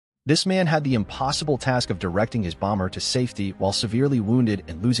This man had the impossible task of directing his bomber to safety while severely wounded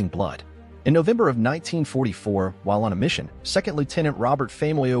and losing blood. In November of 1944, while on a mission, Second Lieutenant Robert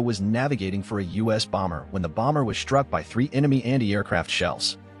Femoyer was navigating for a U.S. bomber when the bomber was struck by 3 enemy anti-aircraft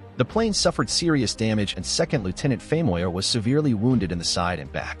shells. The plane suffered serious damage and Second Lieutenant Femoyer was severely wounded in the side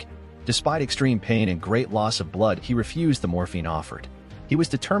and back. Despite extreme pain and great loss of blood, he refused the morphine offered. He was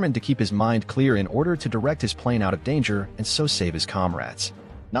determined to keep his mind clear in order to direct his plane out of danger and so save his comrades.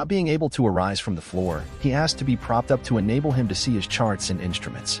 Not being able to arise from the floor, he asked to be propped up to enable him to see his charts and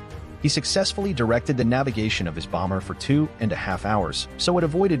instruments. He successfully directed the navigation of his bomber for 2.5 hours, so it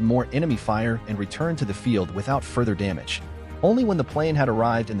avoided more enemy fire and returned to the field without further damage. Only when the plane had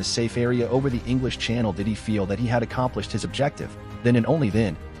arrived in the safe area over the English Channel did he feel that he had accomplished his objective. Then and only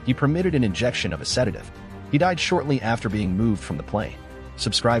then, he permitted an injection of a sedative. He died shortly after being moved from the plane.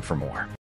 Subscribe for more.